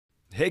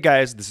Hey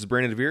guys, this is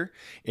Brandon DeVere,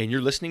 and you're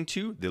listening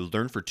to the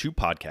Learn for Two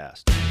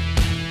podcast.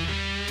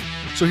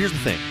 So here's the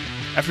thing.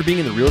 After being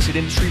in the real estate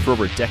industry for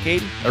over a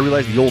decade, I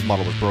realized the old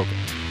model was broken.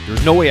 There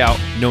was no way out,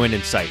 no end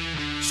in sight.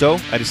 So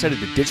I decided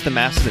to ditch the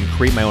masses and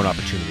create my own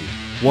opportunity.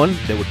 One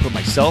that would put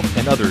myself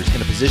and others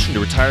in a position to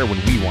retire when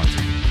we want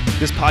to.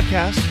 This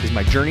podcast is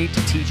my journey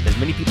to teach as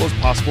many people as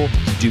possible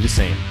to do the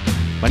same.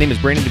 My name is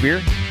Brandon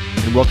DeVere,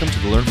 and welcome to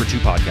the Learn for Two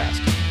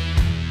podcast.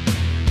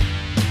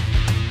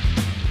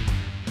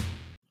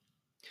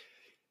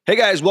 Hey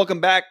guys,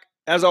 welcome back.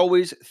 As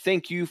always,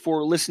 thank you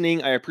for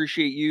listening. I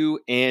appreciate you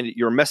and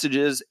your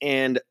messages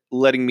and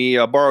letting me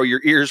borrow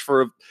your ears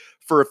for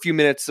a few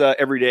minutes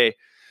every day.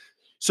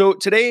 So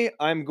today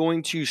I'm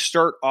going to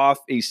start off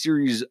a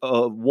series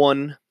of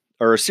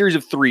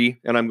three,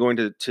 and I'm going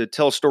to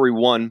tell story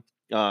one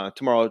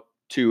tomorrow,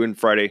 2, and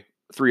Friday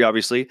 3,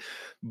 obviously.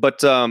 But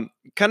kind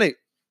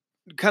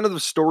of the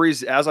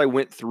stories as I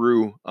went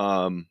through.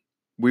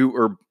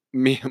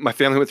 My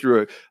family went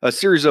through a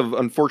series of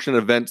unfortunate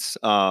events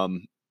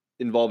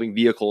involving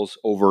vehicles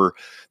over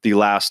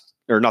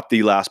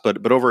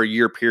but over a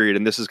year period.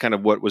 And this is kind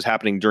of what was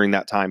happening during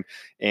that time.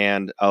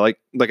 And like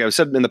I've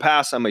said in the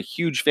past, I'm a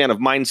huge fan of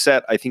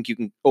mindset. I think you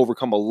can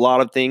overcome a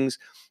lot of things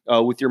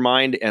with your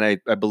mind. And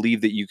I believe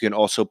that you can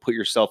also put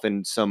yourself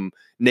in some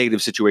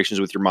negative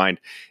situations with your mind.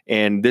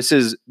 And this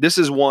is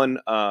one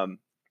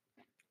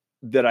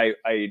that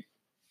I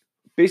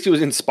basically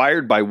was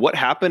inspired by what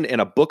happened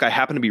in a book I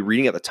happened to be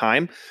reading at the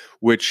time,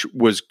 which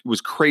was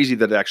crazy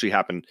that it actually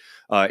happened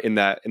in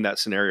that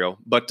scenario.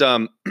 But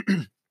I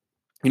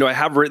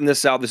have written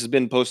this out. This has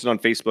been posted on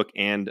Facebook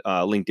and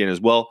LinkedIn as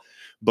well.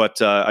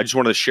 But I just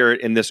wanted to share it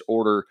in this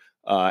order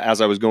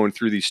as I was going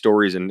through these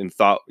stories and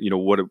thought,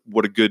 what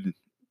a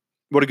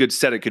good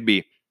set it could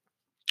be.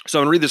 So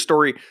I'm gonna read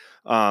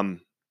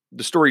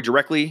the story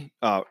directly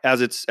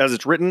as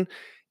it's written,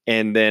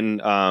 and then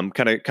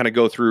kind of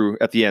go through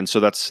at the end.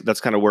 So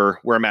that's kind of where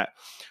I'm at.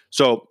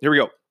 So here we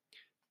go.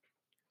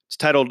 It's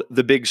titled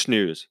The Big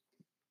Snooze.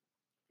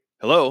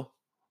 Hello?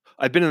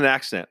 I've been in an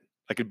accident.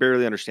 I could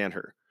barely understand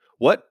her.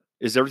 What?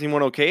 Is everything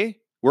okay?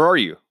 Where are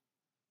you?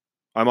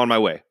 I'm on my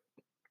way.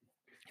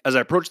 As I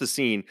approach the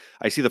scene,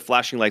 I see the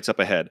flashing lights up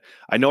ahead.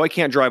 I know I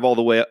can't drive all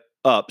the way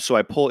up, so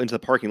I pull into the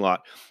parking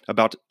lot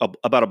about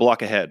a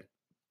block ahead.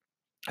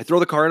 I throw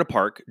the car in a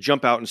park,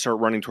 jump out, and start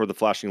running toward the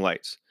flashing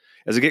lights.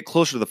 As I get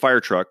closer to the fire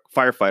truck,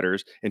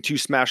 firefighters, and 2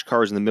 smashed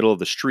cars in the middle of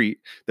the street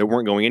that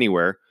weren't going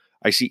anywhere,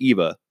 I see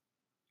Eva,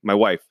 my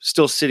wife,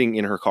 still sitting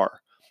in her car,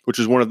 which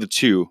was one of the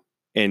 2,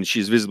 and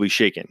she's visibly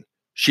shaken.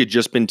 She had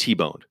just been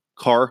T-boned.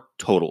 Car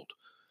totaled.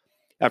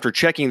 After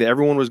checking that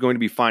everyone was going to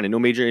be fine and no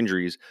major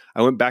injuries,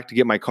 I went back to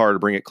get my car to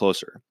bring it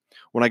closer.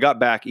 When I got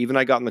back, even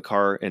I got in the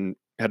car and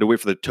had to wait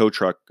for the tow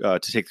truck to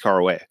take the car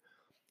away.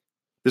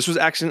 This was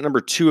accident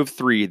number 2 of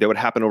 3 that would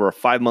happen over a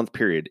 5-month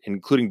period,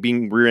 including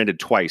being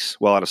rear-ended twice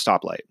while at a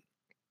stoplight.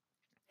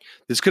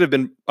 This could have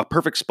been a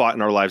perfect spot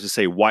in our lives to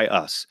say, why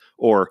us?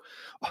 Or,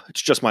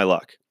 it's just my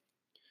luck.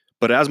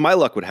 But as my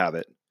luck would have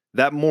it,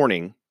 that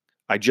morning,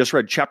 I just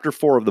read chapter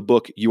 4 of the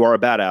book, You Are a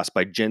Badass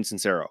by Jen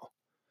Sincero.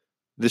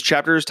 This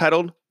chapter is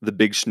titled The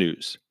Big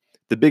Snooze.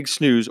 The Big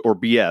Snooze, or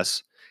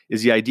BS,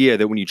 is the idea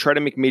that when you try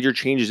to make major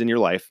changes in your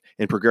life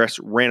and progress,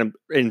 random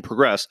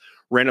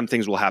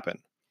things will happen.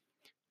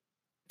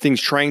 Things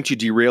trying to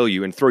derail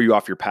you and throw you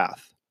off your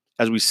path.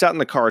 As we sat in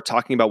the car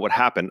talking about what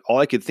happened, all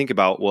I could think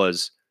about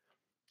was,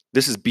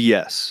 this is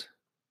BS.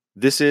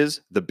 This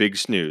is the big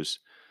snooze.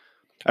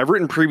 I've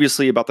written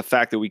previously about the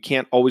fact that we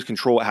can't always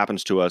control what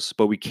happens to us,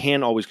 but we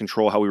can always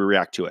control how we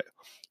react to it.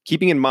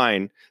 Keeping in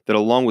mind that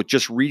along with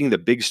just reading the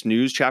big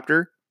snooze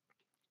chapter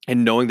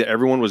and knowing that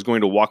everyone was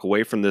going to walk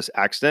away from this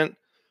accident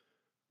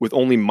with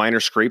only minor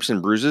scrapes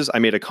and bruises, I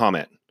made a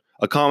comment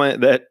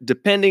that,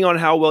 depending on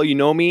how well you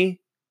know me,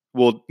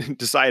 will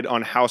decide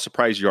on how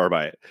surprised you are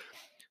by it.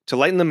 To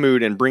lighten the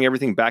mood and bring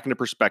everything back into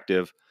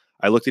perspective,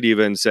 I looked at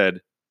Eva and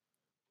said,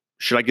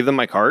 should I give them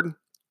my card?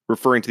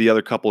 Referring to the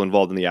other couple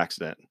involved in the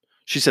accident.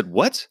 She said,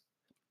 what?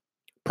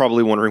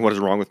 Probably wondering what is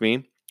wrong with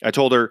me. I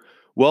told her,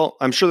 well,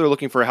 I'm sure they're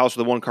looking for a house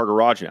with a 1-car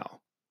garage now.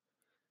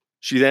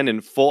 She then,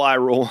 in full eye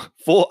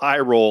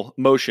roll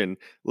motion,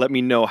 let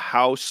me know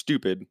how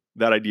stupid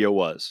that idea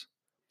was.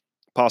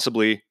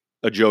 Possibly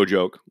a Joe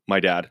joke,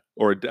 my dad,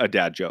 or a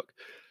dad joke.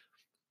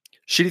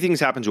 Shitty things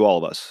happen to all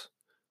of us,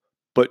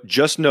 but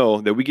just know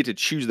that we get to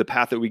choose the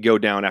path that we go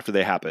down after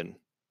they happen.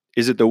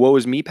 Is it the woe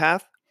is me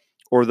path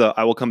or the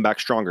I will come back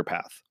stronger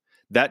path?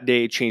 That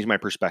day changed my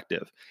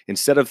perspective.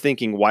 Instead of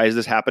thinking, why is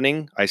this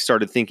happening? I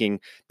started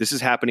thinking, this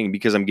is happening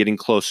because I'm getting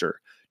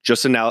closer.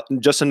 Just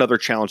another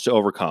challenge to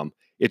overcome.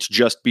 It's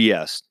just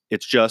BS.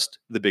 It's just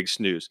the big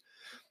snooze.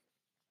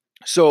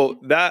 So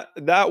that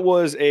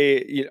was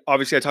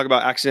obviously I talk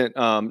about accident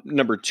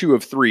number 2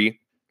 of 3.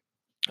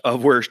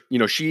 Of where,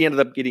 she ended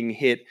up getting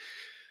hit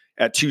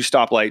at 2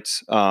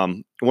 stoplights.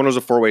 One was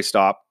a 4-way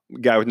stop,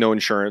 guy with no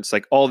insurance,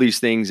 like all these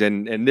things.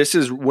 And this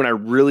is when I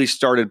really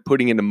started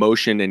putting into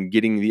motion and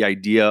getting the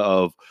idea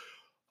of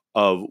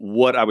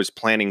what I was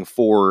planning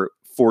for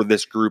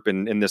this group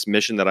and this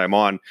mission that I'm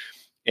on.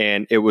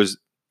 And it was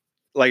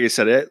like I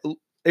said,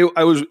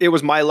 it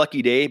was my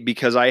lucky day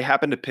because I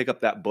happened to pick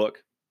up that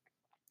book,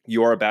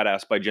 You Are a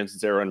Badass by Jen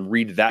Sincero, and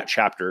read that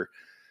chapter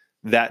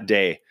that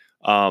day.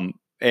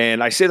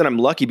 And I say that I'm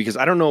lucky because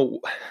I don't know,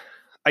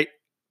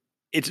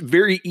 it's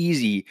very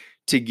easy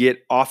to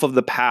get off of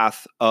the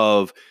path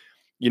of,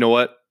 you know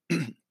what,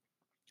 I'm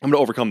going to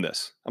overcome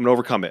this. I'm going to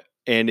overcome it.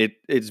 And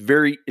it's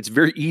very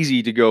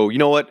easy to go, you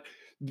know what,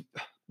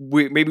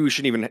 maybe we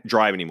shouldn't even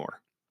drive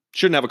anymore.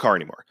 Shouldn't have a car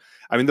anymore.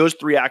 I mean, those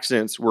 3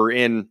 accidents were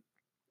in,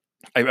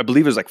 I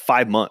believe it was like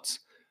 5 months.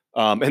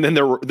 And then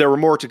there were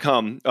more to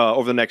come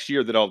over the next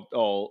year that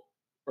or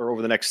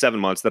over the next 7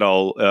 months that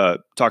I'll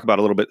talk about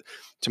a little bit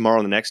tomorrow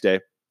and the next day.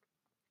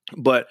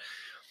 But,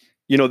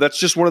 you know, that's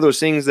just one of those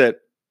things that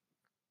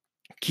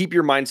keep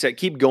your mindset,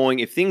 keep going.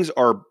 If things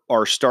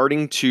are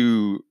starting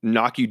to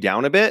knock you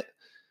down a bit,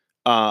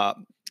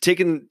 take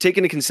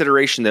into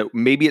consideration that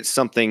maybe it's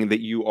something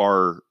that you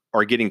are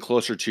getting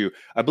closer to.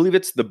 I believe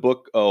it's the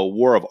book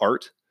War of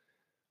Art.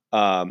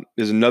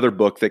 There's another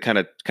book that kind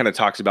of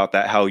talks about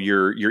that, how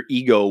your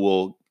ego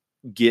will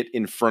get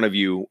in front of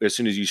you as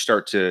soon as you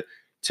start to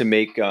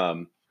make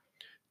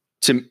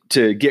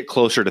to get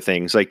closer to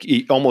things. Like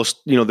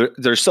almost, you know,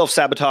 there's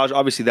self-sabotage.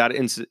 Obviously that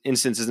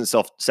instance isn't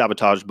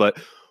self-sabotage, but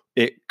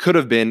it could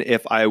have been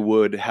if I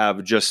would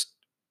have just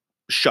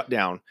shut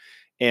down.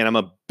 And I'm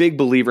a big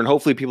believer, and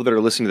hopefully people that are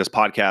listening to this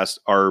podcast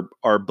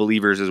are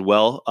believers as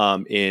well,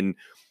 in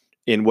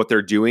what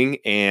they're doing,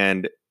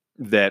 and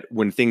that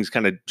when things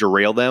kind of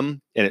derail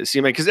them, and it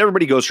seems like, because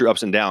everybody goes through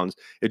ups and downs,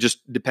 it just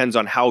depends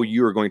on how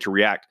you are going to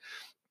react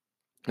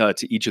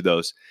to each of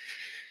those.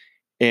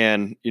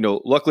 And, you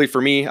know, luckily for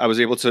me, I was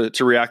able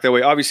to react that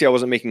way. Obviously, I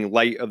wasn't making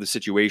light of the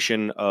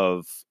situation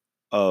of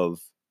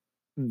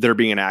there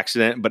being an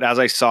accident, but as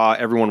I saw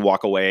everyone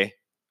walk away,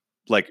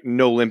 like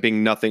no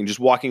limping, nothing, just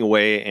walking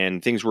away,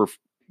 and things were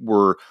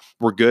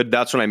good.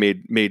 That's when I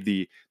made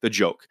the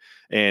joke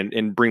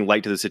and bring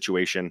light to the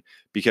situation,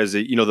 because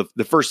you know,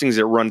 the first things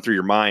that run through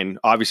your mind,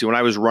 obviously when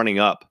I was running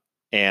up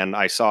and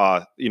I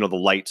saw, you know, the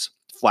lights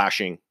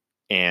flashing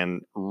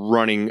and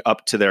running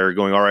up to there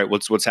going, all right,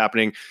 what's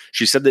happening?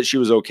 She said that she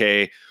was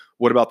okay.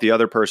 What about the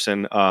other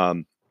person?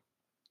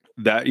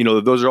 That, you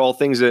know, those are all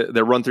things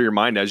that run through your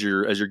mind as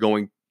you're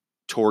going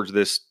towards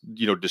this,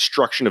 you know,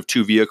 destruction of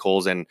 2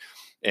 vehicles and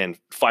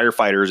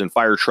firefighters and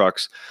fire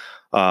trucks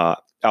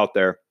out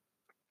there.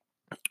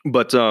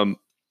 But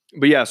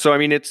yeah, so I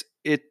mean, it's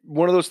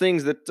one of those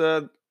things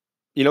that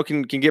you know,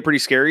 can get pretty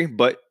scary.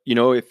 But you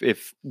know,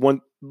 if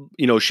one,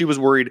 you know, she was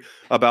worried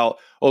about,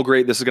 oh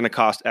great, this is going to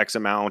cost X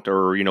amount,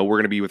 or you know, we're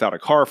going to be without a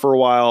car for a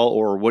while,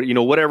 or what, you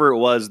know, whatever it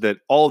was, that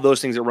all of those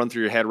things that run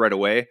through your head right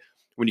away,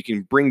 when you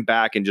can bring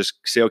back and just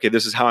say, okay,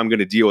 this is how I'm going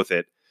to deal with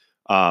it.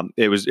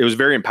 It was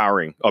very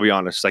empowering. I'll be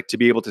honest, like to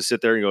be able to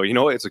sit there and go, you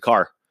know what, it's a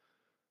car.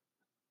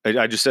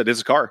 I just said,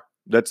 it's a car.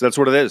 That's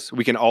what it is.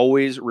 We can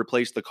always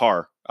replace the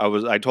car.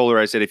 I told her,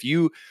 I said, if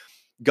you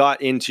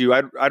got into,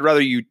 I'd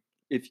rather you,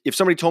 if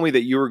somebody told me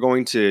that you were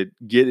going to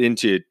get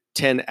into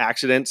 10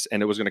 accidents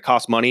and it was going to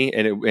cost money,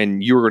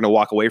 and you were going to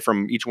walk away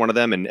from each one of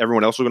them, and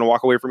everyone else was going to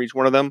walk away from each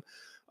one of them,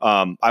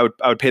 I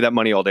would pay that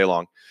money all day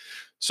long.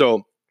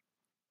 So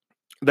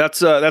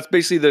that's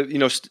basically the, you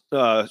know,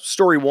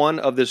 story 1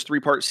 of this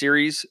 3-part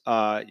series.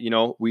 You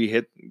know, we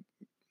had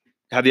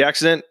the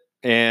accident,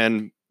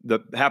 and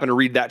happened to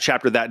read that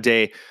chapter that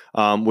day,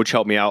 which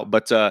helped me out.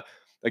 But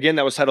again,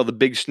 that was titled The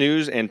Big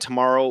Snooze, and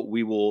tomorrow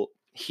we will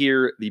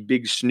hear The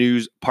Big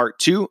Snooze Part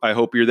 2. I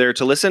hope you're there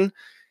to listen,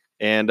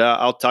 and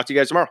I'll talk to you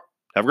guys tomorrow.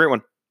 Have a great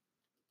one.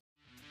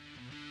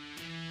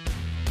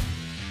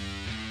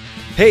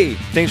 Hey,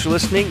 thanks for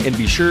listening, and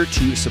be sure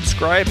to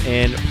subscribe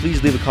and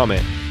please leave a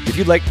comment. If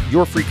you'd like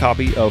your free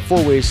copy of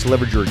 4 ways to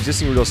leverage your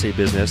existing real estate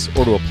business,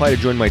 or to apply to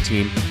join my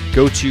team,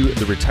 go to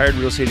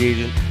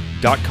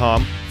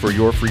theretiredrealestateagent.com for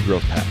your free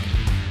growth pack.